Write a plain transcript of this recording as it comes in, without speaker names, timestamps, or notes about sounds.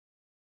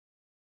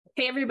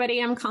Hey, everybody,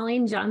 I'm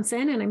Colleen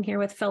Johnson, and I'm here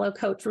with fellow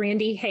coach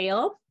Randy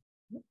Hale.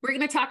 We're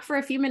going to talk for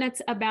a few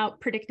minutes about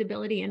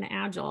predictability in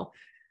Agile.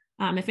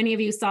 If any of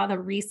you saw the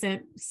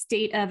recent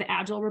State of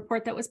Agile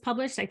report that was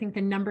published, I think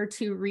the number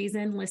 2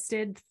 reason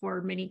listed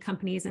for many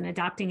companies in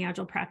adopting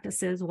Agile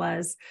practices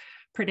was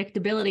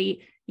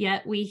predictability.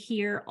 Yet we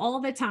hear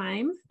all the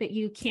time that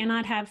you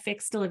cannot have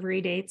fixed delivery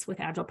dates with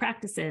Agile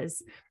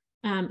practices.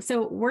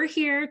 So we're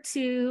here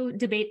to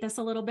debate this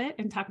a little bit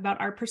and talk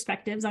about our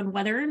perspectives on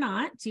whether or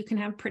not you can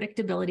have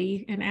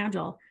predictability in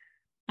Agile.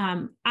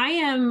 I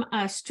am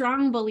a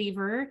strong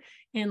believer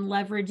in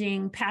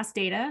leveraging past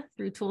data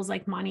through tools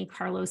like Monte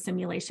Carlo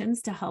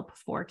simulations to help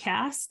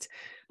forecast.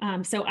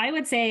 So I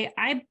would say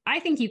I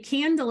think you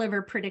can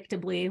deliver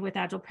predictably with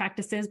Agile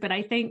practices, but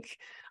I think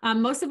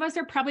most of us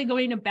are probably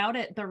going about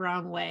it the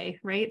wrong way,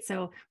 right?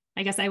 So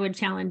I guess I would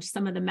challenge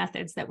some of the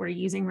methods that we're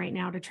using right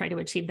now to try to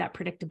achieve that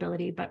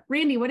predictability. But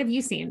Randy, what have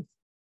you seen?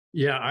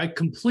 Yeah, I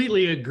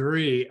completely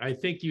agree. I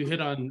think you hit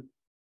on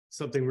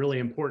something really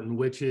important,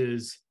 which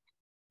is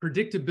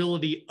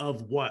predictability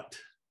of what?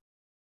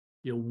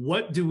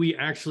 What do we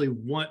actually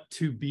want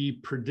to be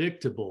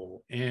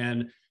predictable?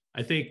 And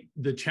I think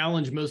the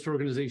challenge most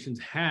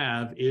organizations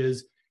have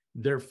is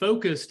they're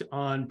focused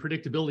on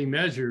predictability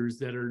measures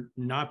that are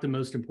not the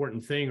most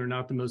important thing or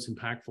not the most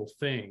impactful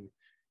thing.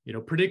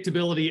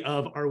 Predictability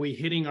of, are we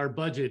hitting our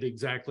budget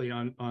exactly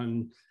on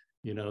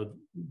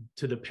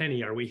to the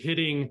penny? Are we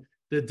hitting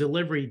the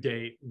delivery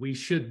date? We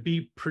should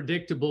be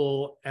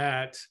predictable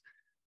at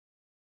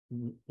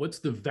what's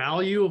the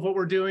value of what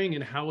we're doing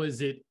and how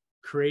is it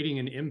creating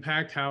an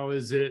impact? How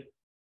is it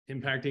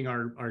impacting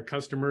our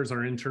customers,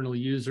 our internal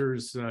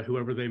users,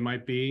 whoever they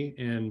might be?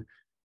 And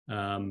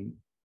I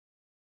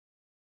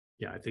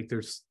think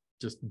there's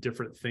just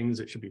different things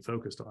that should be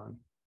focused on.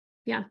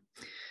 Yeah.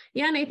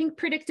 And I think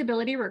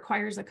predictability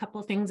requires a couple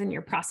of things in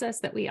your process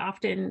that we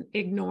often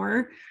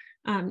ignore.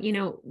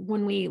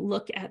 When we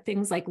look at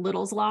things like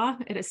Little's Law,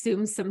 it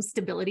assumes some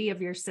stability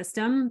of your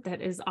system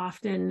that is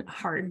often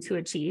hard to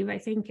achieve, I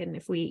think. And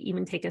if we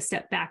even take a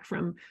step back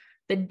from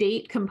the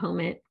date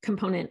component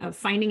of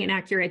finding an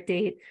accurate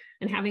date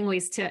and having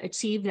ways to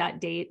achieve that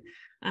date,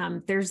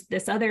 there's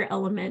this other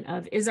element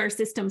of, is our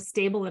system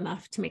stable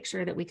enough to make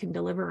sure that we can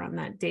deliver on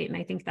that date? And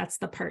I think that's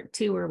the part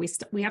too, where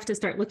we have to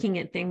start looking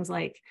at things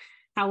like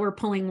how we're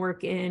pulling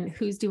work in,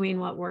 who's doing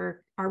what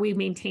work, are we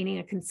maintaining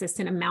a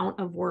consistent amount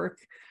of work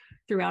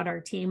throughout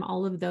our team?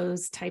 All of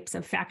those types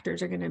of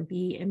factors are going to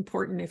be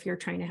important if you're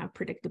trying to have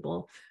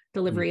predictable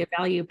delivery of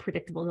value,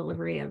 predictable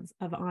delivery of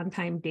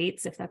on-time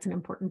dates, if that's an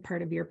important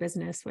part of your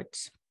business,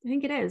 which I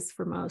think it is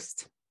for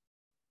most.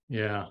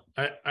 Yeah,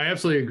 I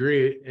absolutely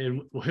agree.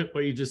 And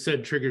what you just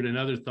said triggered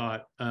another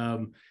thought.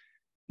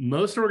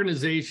 Most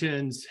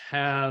organizations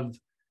have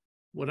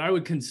what I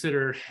would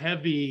consider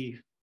heavy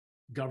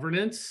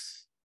governance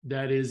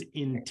that is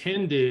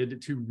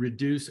intended to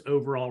reduce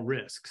overall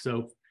risk.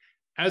 So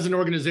as an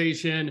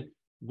organization,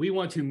 we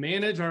want to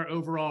manage our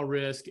overall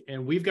risk,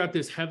 and we've got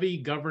this heavy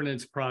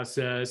governance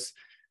process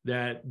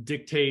that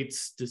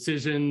dictates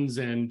decisions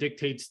and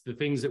dictates the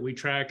things that we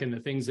track and the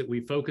things that we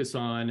focus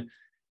on.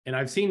 And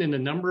I've seen in a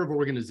number of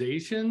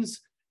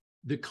organizations,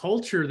 the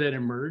culture that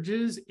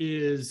emerges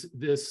is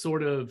this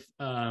sort of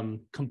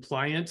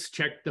compliance,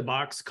 check the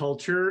box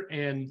culture.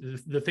 And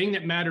the thing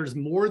that matters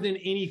more than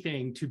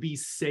anything to be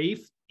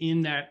safe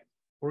in that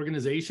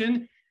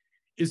organization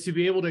is to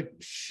be able to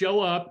show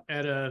up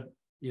at a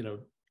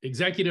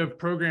executive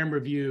program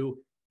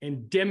review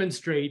and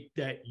demonstrate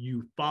that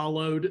you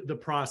followed the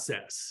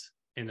process.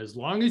 And as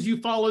long as you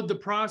followed the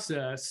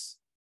process,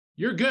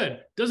 you're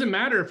good. Doesn't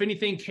matter if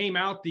anything came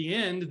out the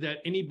end that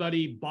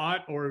anybody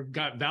bought or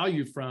got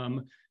value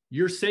from.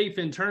 You're safe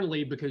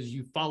internally because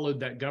you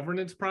followed that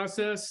governance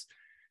process.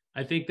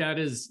 I think that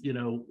is,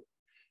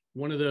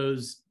 one of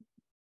those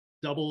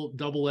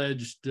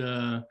double-edged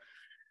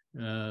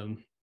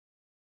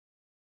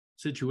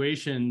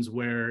situations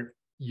where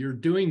you're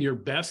doing your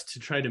best to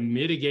try to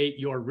mitigate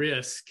your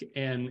risk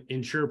and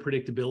ensure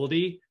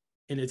predictability,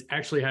 and it's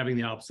actually having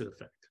the opposite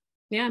effect.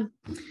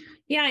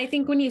 Yeah, I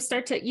think when you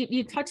start to,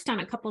 you touched on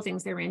a couple of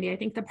things there, Randy. I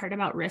think the part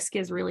about risk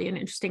is really an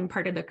interesting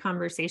part of the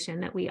conversation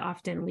that we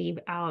often leave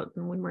out.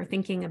 And when we're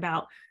thinking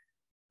about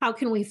how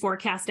can we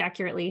forecast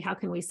accurately, how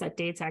can we set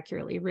dates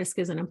accurately, risk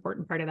is an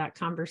important part of that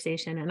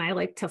conversation. And I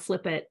like to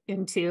flip it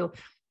into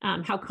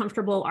how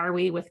comfortable are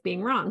we with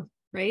being wrong,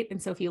 right?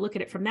 And so if you look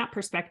at it from that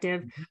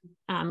perspective,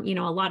 a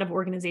lot of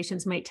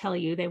organizations might tell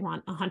you they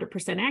want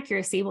 100%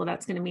 accuracy. Well,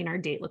 that's going to mean our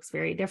date looks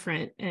very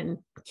different. And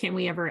can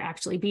we ever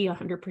actually be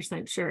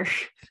 100% sure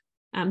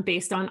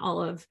based on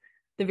all of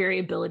the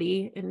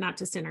variability, and not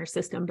just in our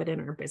system, but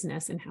in our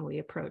business and how we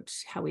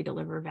approach, how we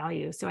deliver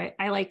value. So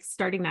I like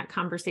starting that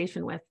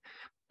conversation with,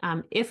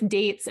 if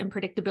dates and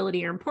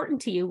predictability are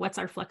important to you, what's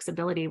our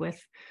flexibility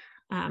with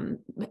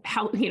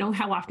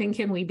how often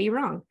can we be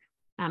wrong?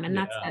 And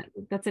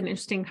that's an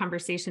interesting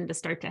conversation to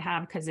start to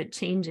have, because it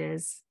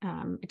changes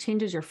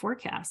your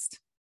forecast.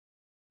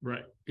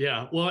 Right.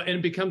 Yeah. Well, and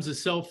it becomes a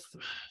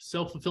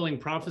self-fulfilling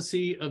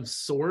prophecy of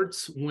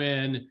sorts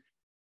when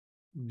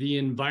the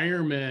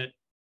environment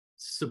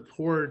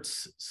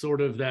supports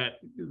sort of that,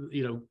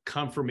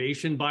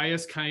 confirmation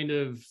bias kind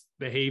of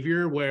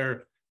behavior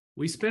where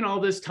we spent all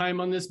this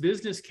time on this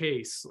business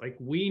case. Like,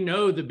 we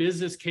know the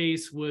business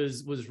case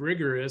was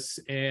rigorous,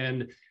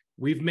 and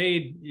we've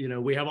made,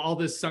 we have all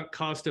this sunk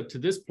cost up to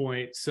this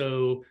point.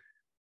 So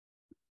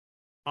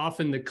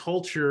often the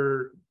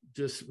culture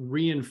just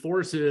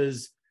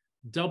reinforces,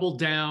 double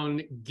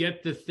down,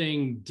 get the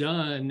thing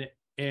done.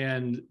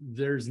 And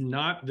there's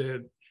not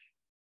the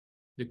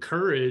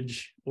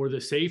courage or the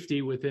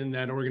safety within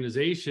that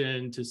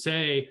organization to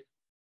say,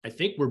 I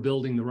think we're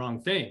building the wrong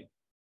thing,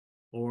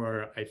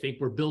 or I think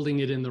we're building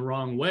it in the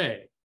wrong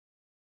way.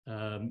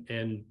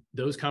 And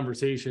those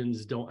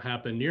conversations don't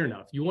happen near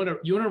enough. You want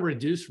to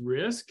reduce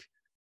risk,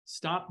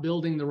 stop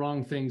building the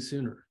wrong thing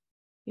sooner.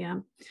 Yeah.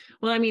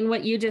 Well, I mean,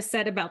 what you just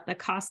said about the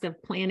cost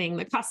of planning,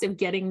 the cost of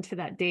getting to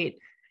that date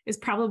is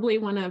probably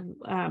one of,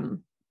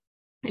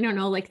 I don't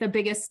know, like the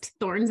biggest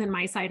thorns in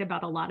my side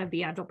about a lot of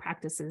the Agile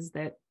practices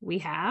that we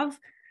have.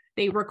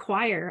 They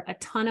require a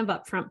ton of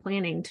upfront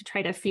planning to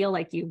try to feel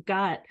like you've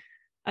got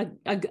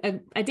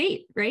a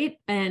date, right?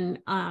 And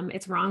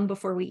it's wrong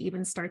before we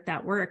even start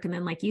that work. And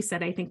then, like you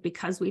said, I think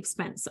because we've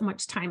spent so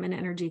much time and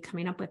energy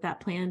coming up with that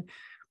plan,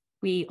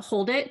 we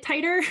hold it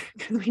tighter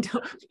because we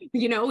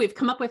don't, we've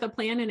come up with a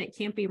plan and it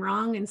can't be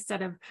wrong,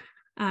 instead of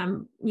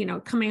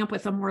coming up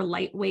with a more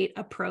lightweight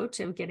approach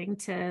of getting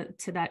to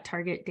that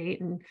target date.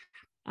 And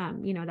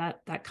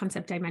that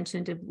concept I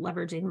mentioned of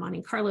leveraging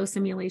Monte Carlo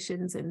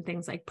simulations and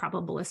things like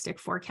probabilistic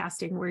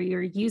forecasting, where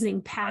you're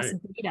using past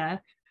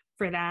data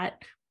for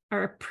that,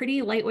 are a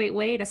pretty lightweight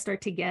way to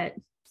start to get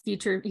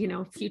future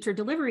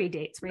delivery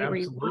dates, right?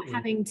 Absolutely. Where you're not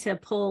having to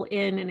pull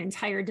in an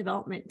entire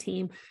development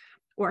team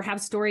or have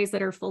stories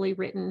that are fully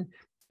written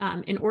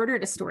in order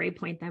to story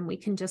point them. We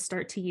can just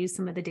start to use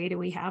some of the data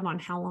we have on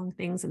how long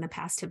things in the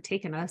past have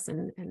taken us,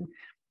 and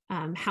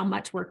how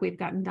much work we've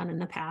gotten done in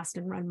the past,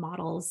 and run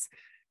models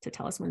to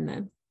tell us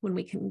when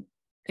we can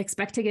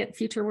expect to get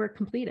future work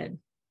completed.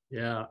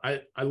 Yeah,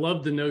 I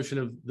love the notion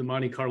of the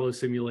Monte Carlo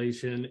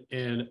simulation,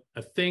 and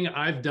a thing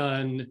I've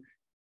done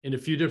in a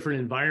few different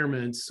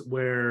environments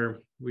where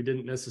we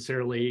didn't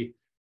necessarily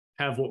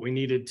have what we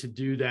needed to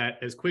do that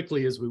as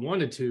quickly as we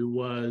wanted to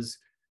was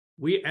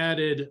we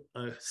added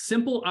a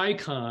simple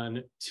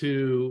icon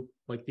to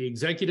like the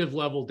executive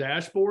level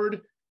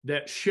dashboard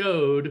that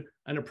showed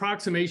an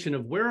approximation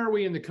of where are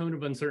we in the cone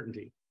of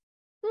uncertainty.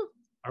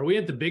 Are we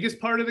at the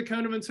biggest part of the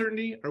cone of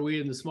uncertainty? Are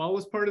we in the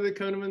smallest part of the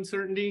cone of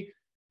uncertainty?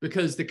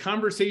 Because the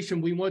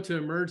conversation we want to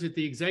emerge at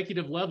the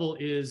executive level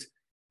is,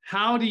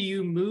 how do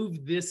you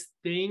move this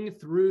thing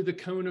through the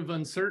cone of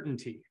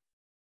uncertainty?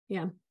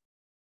 Yeah.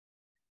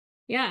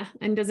 Yeah.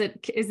 And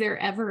is there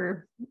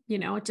ever,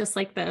 just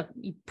like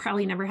you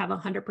probably never have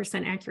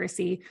 100%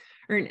 accuracy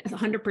or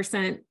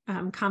 100%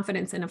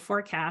 confidence in a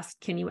forecast.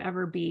 Can you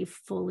ever be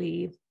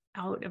fully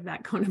out of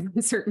that cone of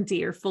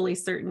uncertainty or fully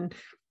certain?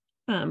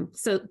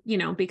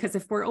 Because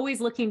if we're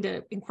always looking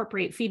to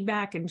incorporate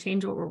feedback and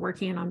change what we're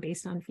working on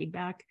based on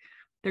feedback,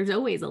 there's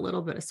always a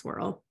little bit of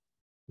swirl.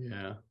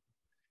 Yeah.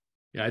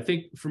 Yeah. I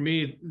think for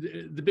me,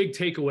 the big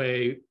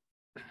takeaway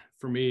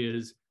for me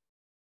is,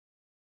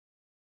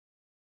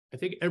 I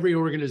think every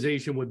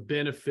organization would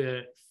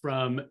benefit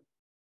from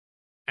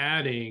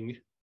adding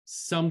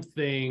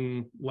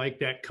something like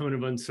that cone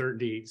of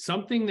uncertainty,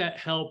 something that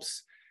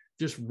helps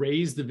just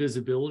raise the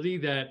visibility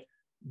that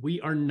we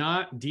are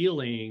not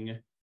dealing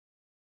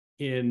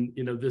in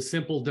the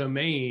simple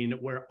domain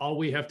where all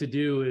we have to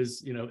do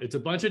is it's a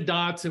bunch of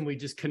dots and we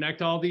just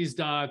connect all these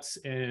dots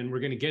and we're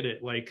going to get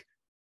it. Like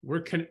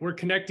we're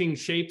connecting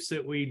shapes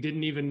that we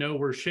didn't even know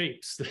were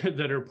shapes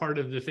that are part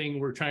of the thing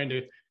we're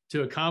trying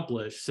to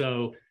accomplish.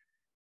 So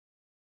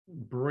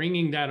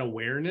bringing that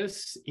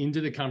awareness into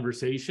the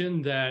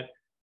conversation that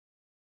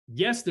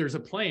yes, there's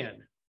a plan.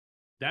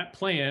 That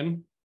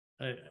plan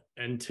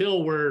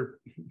until we're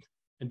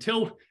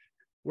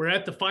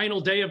at the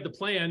final day of the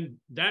plan,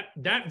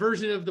 that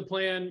version of the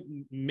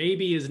plan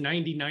maybe is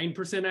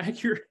 99%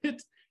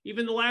 accurate.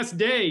 Even the last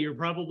day, you're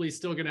probably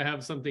still going to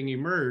have something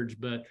emerge.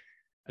 But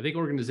I think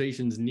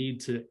organizations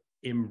need to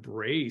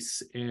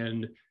embrace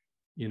and,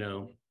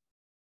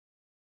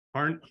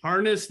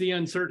 harness the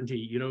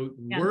uncertainty,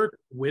 work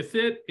with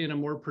it in a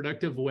more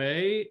productive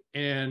way.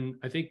 And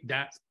I think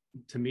that,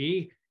 to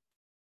me,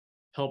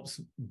 helps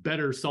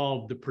better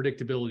solve the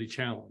predictability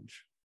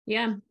challenge.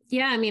 Yeah.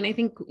 Yeah. I mean, I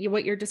think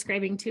what you're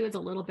describing too is a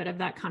little bit of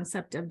that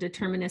concept of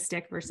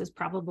deterministic versus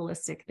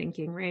probabilistic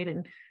thinking, right?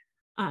 And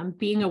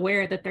being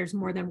aware that there's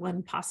more than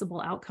one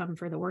possible outcome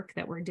for the work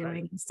that we're doing,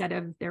 right, instead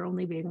of there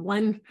only being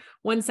one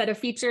set of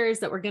features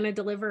that we're going to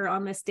deliver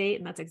on this date.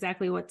 And that's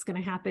exactly what's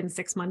going to happen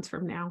 6 months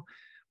from now.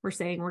 We're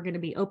saying we're going to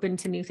be open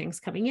to new things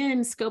coming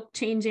in, scope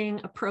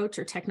changing, approach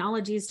or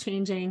technologies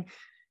changing,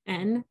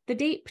 and the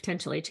date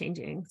potentially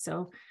changing.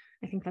 So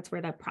I think that's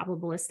where the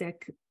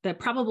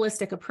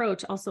probabilistic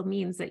approach also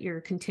means that you're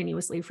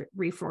continuously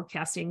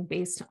reforecasting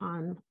based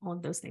on all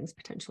of those things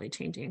potentially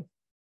changing.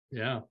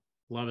 Yeah,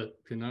 love it.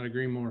 Could not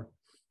agree more.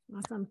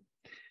 Awesome.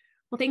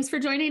 Well, thanks for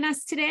joining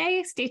us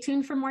today. Stay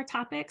tuned for more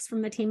topics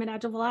from the team at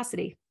Agile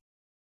Velocity.